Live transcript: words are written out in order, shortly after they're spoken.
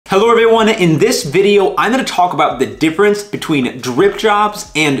Hello everyone, in this video, I'm gonna talk about the difference between drip jobs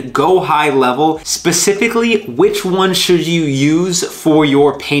and go high level, specifically which one should you use for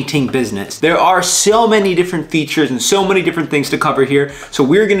your painting business. There are so many different features and so many different things to cover here, so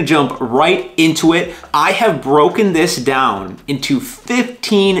we're gonna jump right into it. I have broken this down into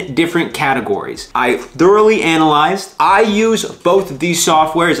 15 different categories. I thoroughly analyzed. I use both of these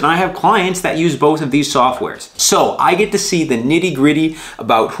softwares and I have clients that use both of these softwares. So I get to see the nitty gritty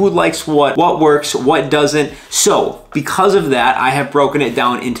about who likes what works, what doesn't. So because of that, I have broken it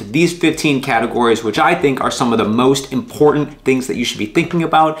down into these 15 categories, which I think are some of the most important things that you should be thinking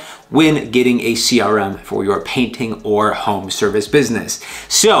about when getting a CRM for your painting or home service business.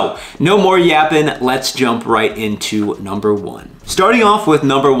 So no more yapping, let's jump right into number one. Starting off with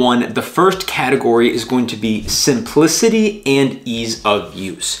number one, the first category is going to be simplicity and ease of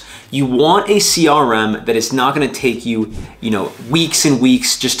use. You want a CRM that is not gonna take you, weeks and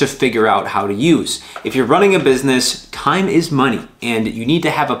weeks just to figure out how to use. If you're running a business, time is money, and you need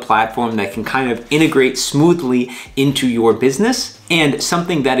to have a platform that can kind of integrate smoothly into your business and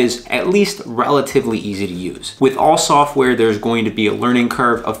something that is at least relatively easy to use. With all software, there's going to be a learning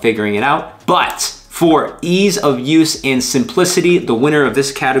curve of figuring it out, but for ease of use and simplicity, the winner of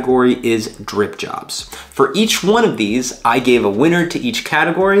this category is drip jobs. For each one of these, I gave a winner to each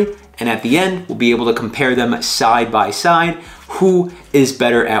category, and at the end, we'll be able to compare them side by side, who is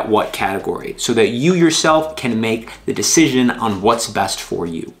better at what category, so that you yourself can make the decision on what's best for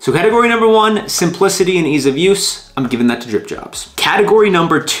you. So category number one, simplicity and ease of use, I'm giving that to drip jobs. Category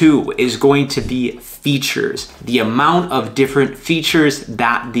number two is going to be features, the amount of different features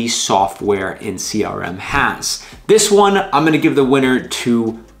that the software in CRM has. This one, I'm gonna give the winner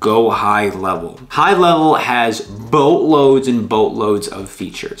to go high level. High level has boatloads and boatloads of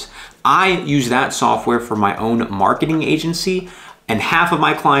features. I use that software for my own marketing agency, and half of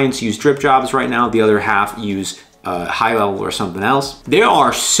my clients use drip jobs right now, the other half use high level or something else. There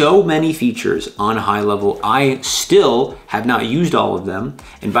are so many features on high level. I still have not used all of them,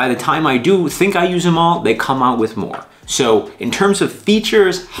 and by the time I do think I use them all, they come out with more. So in terms of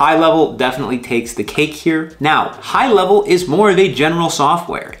features, high level definitely takes the cake here. Now, high level is more of a general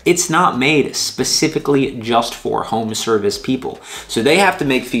software. It's not made specifically just for home service people. So they have to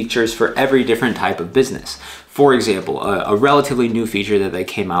make features for every different type of business. For example, a relatively new feature that they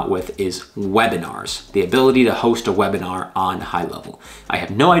came out with is webinars, the ability to host a webinar on high level. I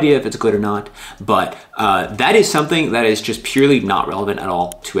have no idea if it's good or not, but that is something that is just purely not relevant at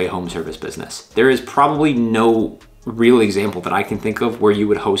all to a home service business. There is probably no real example that I can think of where you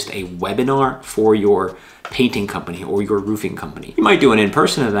would host a webinar for your painting company or your roofing company. You might do an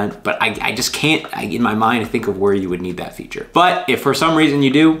in-person event, but I just can't, in my mind, think of where you would need that feature. But if for some reason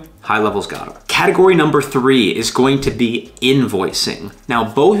you do, high level's got them. Category number three is going to be invoicing.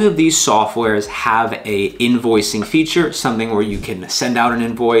 Now, both of these softwares have a invoicing feature, something where you can send out an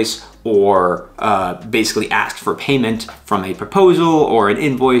invoice or basically ask for payment from a proposal or an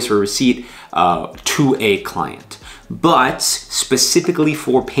invoice or receipt to a client. But specifically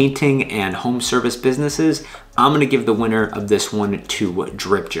for painting and home service businesses, I'm gonna give the winner of this one to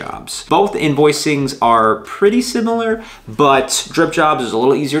drip jobs. Both invoicings are pretty similar, but drip jobs is a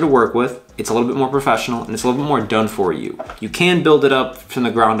little easier to work with. It's a little bit more professional and it's a little bit more done for you. You can build it up from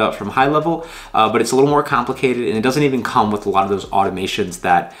the ground up from high level, but it's a little more complicated and it doesn't even come with a lot of those automations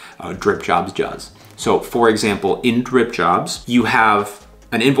that drip jobs does. So for example, in drip jobs, you have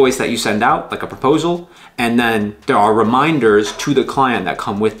an invoice that you send out, like a proposal, and then there are reminders to the client that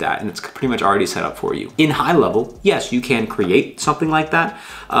come with that, and it's pretty much already set up for you. In high level, yes, you can create something like that,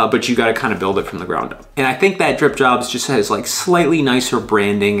 but you gotta kind of build it from the ground up. And I think that drip jobs just has like slightly nicer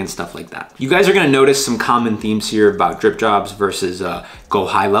branding and stuff like that. You guys are gonna notice some common themes here about drip jobs versus go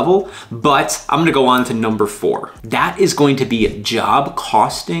high level, but I'm gonna go on to number four. That is going to be job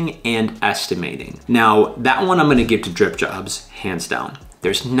costing and estimating. Now, that one I'm gonna give to drip jobs, hands down.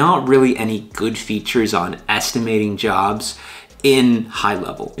 There's not really any good features on estimating jobs in high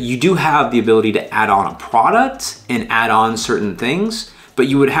level. You do have the ability to add on a product and add on certain things, but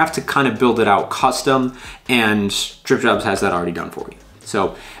you would have to kind of build it out custom, and drip jobs has that already done for you.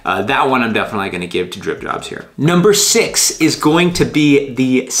 So that one I'm definitely gonna give to drip jobs here. Number six is going to be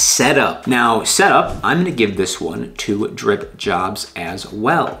the setup. Now setup, I'm gonna give this one to drip jobs as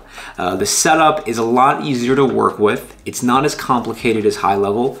well. The setup is a lot easier to work with. It's not as complicated as high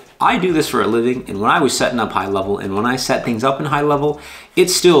level. I do this for a living, and when I was setting up high level and when I set things up in high level, it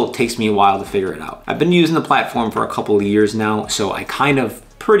still takes me a while to figure it out. I've been using the platform for a couple of years now, so I kind of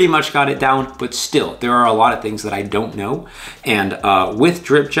pretty much got it down, but still, there are a lot of things that I don't know. And with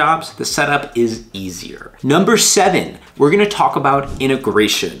Drip Jobs, the setup is easier. Number 7, we're gonna talk about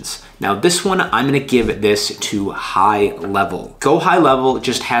integrations. Now this one, I'm gonna give this to high level. Go High Level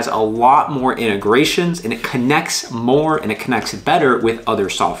just has a lot more integrations, and it connects more and it connects better with other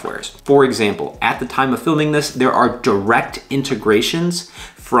softwares. For example, at the time of filming this, there are direct integrations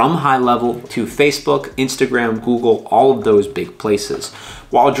from High Level to Facebook, Instagram, Google, all of those big places.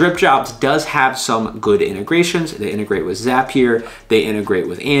 While Drip Jobs does have some good integrations, they integrate with Zapier, they integrate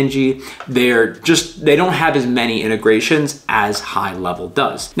with Angie, they don't have as many integrations as High Level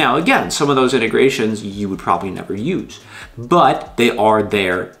does. Now again, some of those integrations you would probably never use, but they are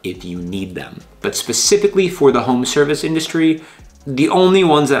there if you need them. But specifically for the home service industry, the only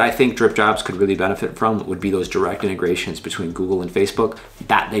ones that I think Drip Jobs could really benefit from would be those direct integrations between Google and Facebook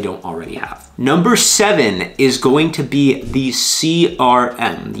that they don't already have. Number 7 is going to be the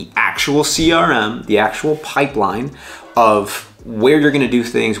CRM, the actual CRM, the actual pipeline of where you're gonna do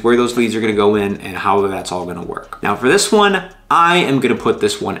things, where those leads are gonna go in, and how that's all gonna work. Now for this one, I am gonna put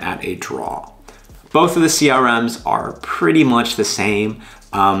this one at a draw. Both of the CRMs are pretty much the same.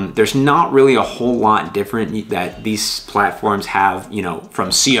 There's not really a whole lot different that these platforms have, you know, from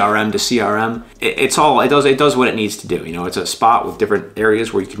CRM to CRM. It does what it needs to do. You know, it's a spot with different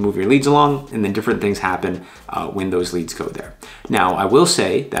areas where you can move your leads along, and then different things happen when those leads go there. Now, I will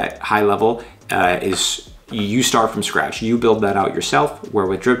say that High Level is you start from scratch. You build that out yourself, where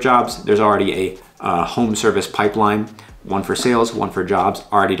with Drip Jobs, there's already a home service pipeline, one for sales, one for jobs,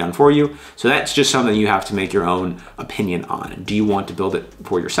 already done for you. So that's just something you have to make your own opinion on. Do you want to build it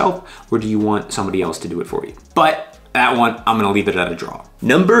for yourself, or do you want somebody else to do it for you? But that one, I'm gonna leave it at a draw.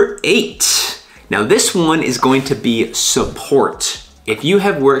 Number 8. Now this one is going to be support. If you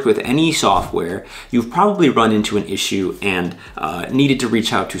have worked with any software, you've probably run into an issue and needed to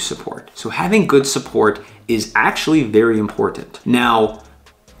reach out to support. So having good support is actually very important. Now,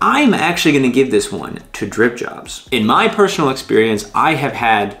 I'm actually gonna give this one to Drip Jobs. In my personal experience, I have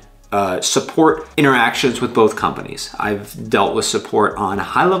had support interactions with both companies. I've dealt with support on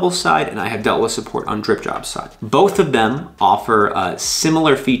High Level side, and I have dealt with support on Drip Jobs side. Both of them offer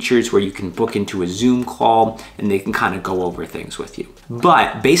similar features where you can book into a Zoom call and they can kind of go over things with you.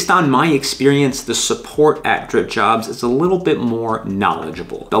 But based on my experience, the support at Drip Jobs is a little bit more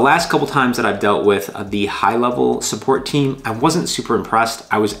knowledgeable. The last couple times that I've dealt with the High Level support team, I wasn't super impressed.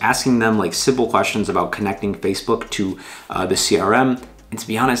 I was asking them like simple questions about connecting Facebook to the CRM, and to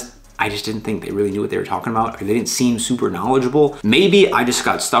be honest, I just didn't think they really knew what they were talking about, or they didn't seem super knowledgeable. Maybe I just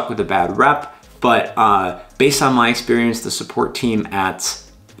got stuck with a bad rep, but based on my experience, the support team at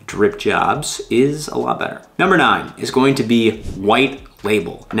Drip Jobs is a lot better. Number 9 is going to be white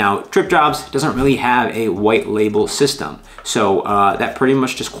label. Now, Drip Jobs doesn't really have a white label system, so that pretty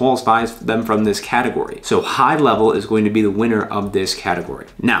much disqualifies them from this category. So High Level is going to be the winner of this category.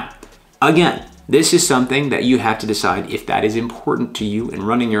 Now, again, this is something that you have to decide if that is important to you in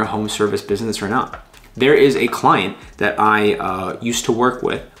running your home service business or not. There is a client that I used to work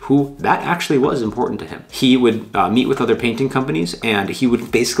with who that actually was important to him. He would meet with other painting companies, and he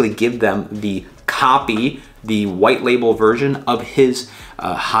would basically give them the copy, the white label version of his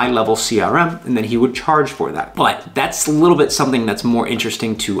High Level CRM, and then he would charge for that. But that's a little bit something that's more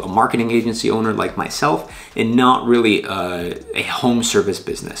interesting to a marketing agency owner like myself, and not really a home service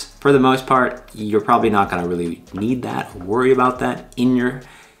business. For the most part, you're probably not gonna really need that or worry about that in your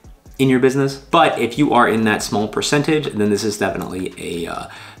business. But if you are in that small percentage, then this is definitely a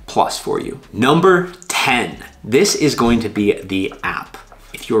plus for you. Number 10, this is going to be the app.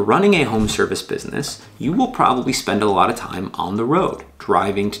 If you're running a home service business, you will probably spend a lot of time on the road,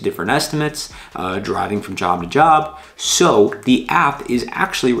 driving to different estimates, driving from job to job. So the app is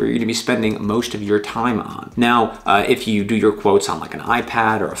actually where you're gonna be spending most of your time on. Now, if you do your quotes on like an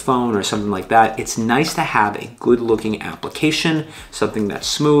iPad or a phone or something like that, it's nice to have a good looking application, something that's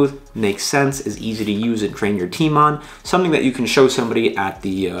smooth, makes sense, is easy to use and train your team on, something that you can show somebody at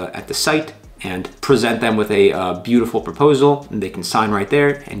the site and present them with a beautiful proposal, and they can sign right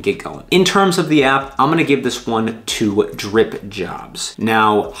there and get going. In terms of the app, I'm gonna give this one to Drip Jobs.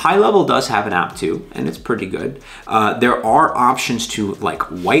 Now, High Level does have an app too, and it's pretty good. There are options to like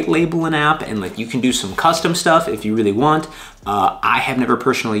white label an app, and like you can do some custom stuff if you really want. I have never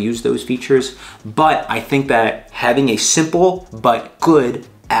personally used those features, but I think that having a simple but good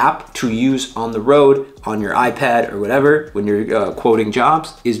app to use on the road, on your iPad or whatever, when you're quoting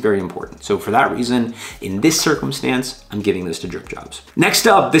jobs is very important. So for that reason, in this circumstance, I'm giving this to Drip Jobs. Next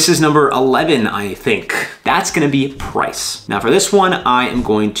up, this is number 11, I think. That's gonna be price. Now for this one, I am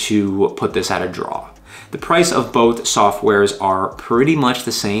going to put this at a draw. The price of both softwares are pretty much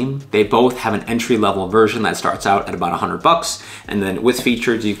the same. They both have an entry-level version that starts out at about $100, and then with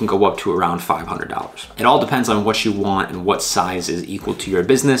features, you can go up to around $500. It all depends on what you want and what size is equal to your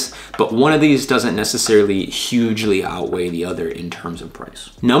business, but one of these doesn't necessarily hugely outweigh the other in terms of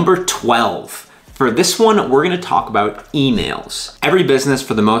price. Number 12. For this one, we're gonna talk about emails. Every business,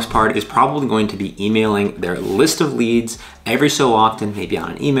 for the most part, is probably going to be emailing their list of leads every so often, maybe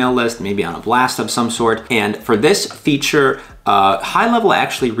on an email list, maybe on a blast of some sort. And for this feature, High Level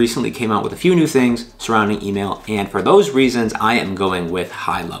actually recently came out with a few new things surrounding email, and for those reasons, I am going with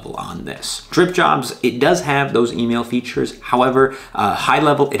High Level on this. Drip Jobs, it does have those email features. However, High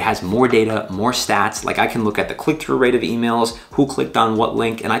Level, it has more data, more stats. Like I can look at the click-through rate of emails, who clicked on what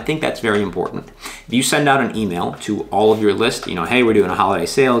link, and I think that's very important. If you send out an email to all of your list, you know, hey, we're doing a holiday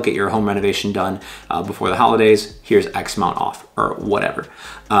sale, get your home renovation done before the holidays, here's X amount off, or whatever.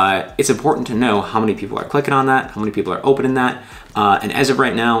 It's important to know how many people are clicking on that, how many people are opening that. And as of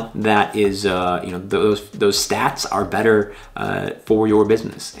right now, that is, you know, those stats are better for your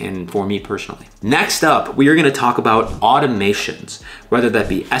business and for me personally. Next up, we are going to talk about automations, whether that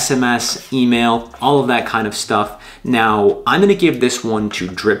be SMS, email, all of that kind of stuff. Now, I'm going to give this one to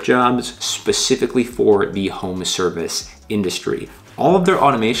Drip Jobs specifically for the home service industry. All of their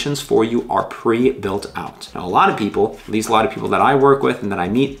automations for you are pre-built out. Now, a lot of people, at least a lot of people that I work with and that I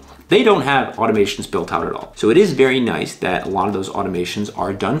meet, they don't have automations built out at all. So it is very nice that a lot of those automations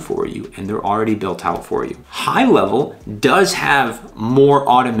are done for you and they're already built out for you. High Level does have more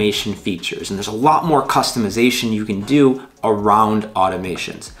automation features and there's a lot more customization you can do around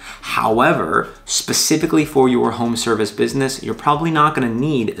automations. However, specifically for your home service business, you're probably not gonna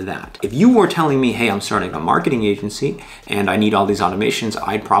need that. If you were telling me, hey, I'm starting a marketing agency and I need all these automations,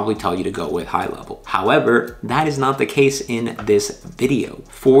 I'd probably tell you to go with High Level. However, that is not the case in this video.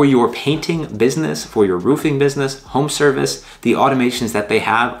 For your painting business, for your roofing business, home service, the automations that they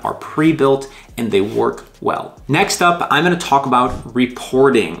have are pre-built and they work well. Next up, I'm gonna talk about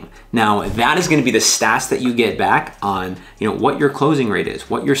reporting. Now, that is gonna be the stats that you get back on, you know, what your closing rate is,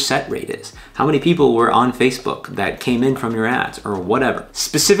 what your set rate is, how many people were on Facebook that came in from your ads or whatever.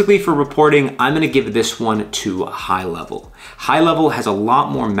 Specifically for reporting, I'm gonna give this one to High Level. High Level has a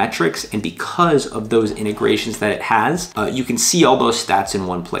lot more metrics, and because of those integrations that it has, you can see all those stats in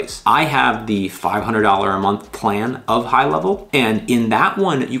one place. I have the $500 a month plan of High Level, and in that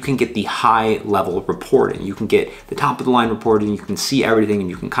one, you can get the high level reporting. You can get the top of the line reporting, you can see everything, and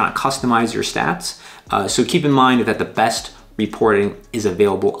you can kind of customize your stats. So keep in mind that the best reporting is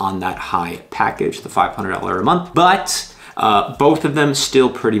available on that high package, the $500 a month, but both of them still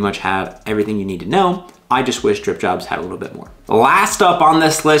pretty much have everything you need to know. I just wish Drip Jobs had a little bit more. Last up on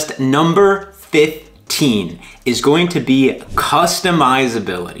this list, number 15 is going to be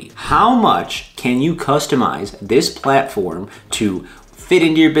customizability. How much can you customize this platform to fit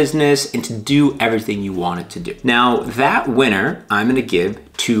into your business and to do everything you want it to do? Now, that winner I'm gonna give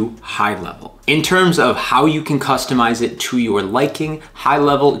to High Level. In terms of how you can customize it to your liking, High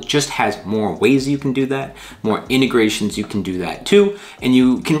Level just has more ways you can do that, more integrations you can do that too, and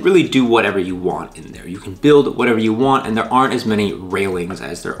you can really do whatever you want in there. You can build whatever you want, and there aren't as many railings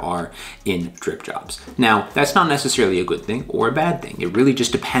as there are in Drip Jobs. Now, that's not necessarily a good thing or a bad thing. It really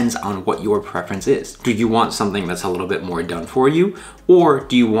just depends on what your preference is. Do you want something that's a little bit more done for you, or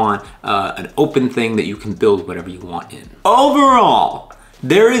do you want an open thing that you can build whatever you want in? Overall,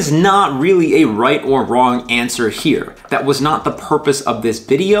 there is not really a right or wrong answer here. That was not the purpose of this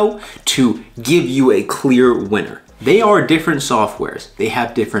video, to give you a clear winner. They are different softwares. They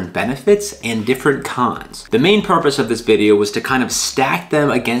have different benefits and different cons. The main purpose of this video was to kind of stack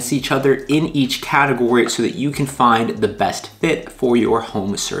them against each other in each category so that you can find the best fit for your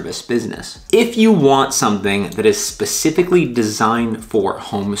home service business. If you want something that is specifically designed for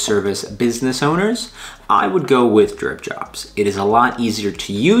home service business owners, I would go with Drip Jobs. It is a lot easier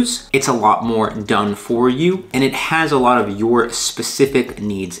to use, it's a lot more done for you, and it has a lot of your specific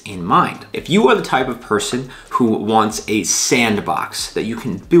needs in mind. If you are the type of person who wants a sandbox that you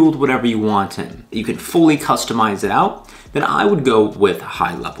can build whatever you want in, you can fully customize it out, then I would go with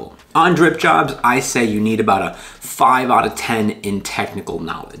High Level. On Drip Jobs, I say you need about a 5 out of 10 in technical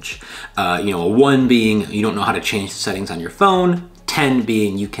knowledge. A 1 being you don't know how to change the settings on your phone, 10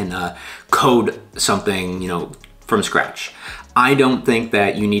 being you can code something, from scratch. I don't think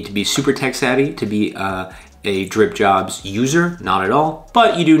that you need to be super tech savvy to be a Drip Jobs user, not at all,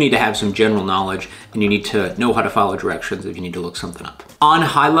 but you do need to have some general knowledge and you need to know how to follow directions if you need to look something up. On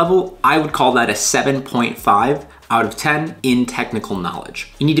High Level, I would call that a 7.5 out of 10 in technical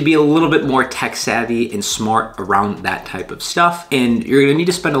knowledge. You need to be a little bit more tech savvy and smart around that type of stuff, and you're gonna need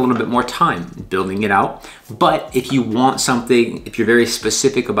to spend a little bit more time building it out. But if you want something, if you're very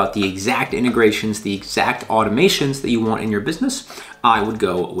specific about the exact integrations, the exact automations that you want in your business, I would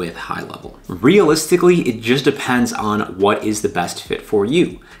go with high level. Realistically, it just depends on what is the best fit for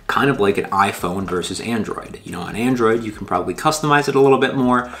you. Kind of like an iPhone versus Android. You know, on Android, you can probably customize it a little bit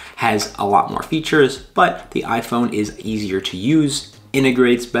more, has a lot more features, but the iPhone is easier to use,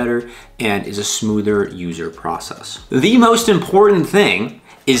 integrates better, and is a smoother user process. The most important thing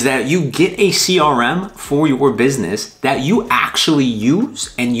is that you get a CRM for your business that you actually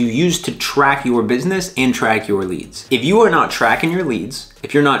use and you use to track your business and track your leads. If you are not tracking your leads,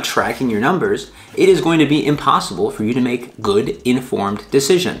 if you're not tracking your numbers, it is going to be impossible for you to make good, informed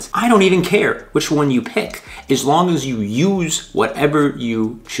decisions. I don't even care which one you pick, as long as you use whatever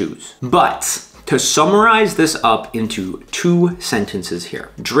you choose. But to summarize this up into 2 sentences here,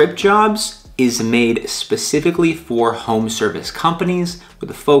 Drip Jobs is made specifically for home service companies with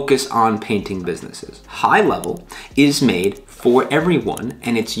a focus on painting businesses. High Level is made for everyone,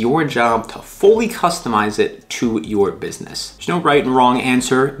 and it's your job to fully customize it to your business. There's no right and wrong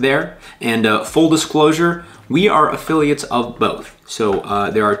answer there. And full disclosure, we are affiliates of both.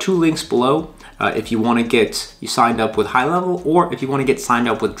 So there are 2 links below. If you want to get you signed up with High Level, or if you want to get signed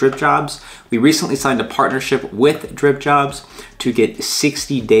up with Drip Jobs. We recently signed a partnership with Drip Jobs to get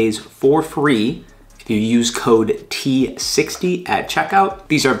 60 days for free if you use code T60 at checkout.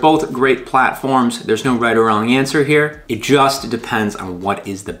 These are both great platforms. There's no right or wrong answer here. It just depends on what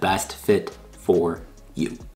is the best fit for you.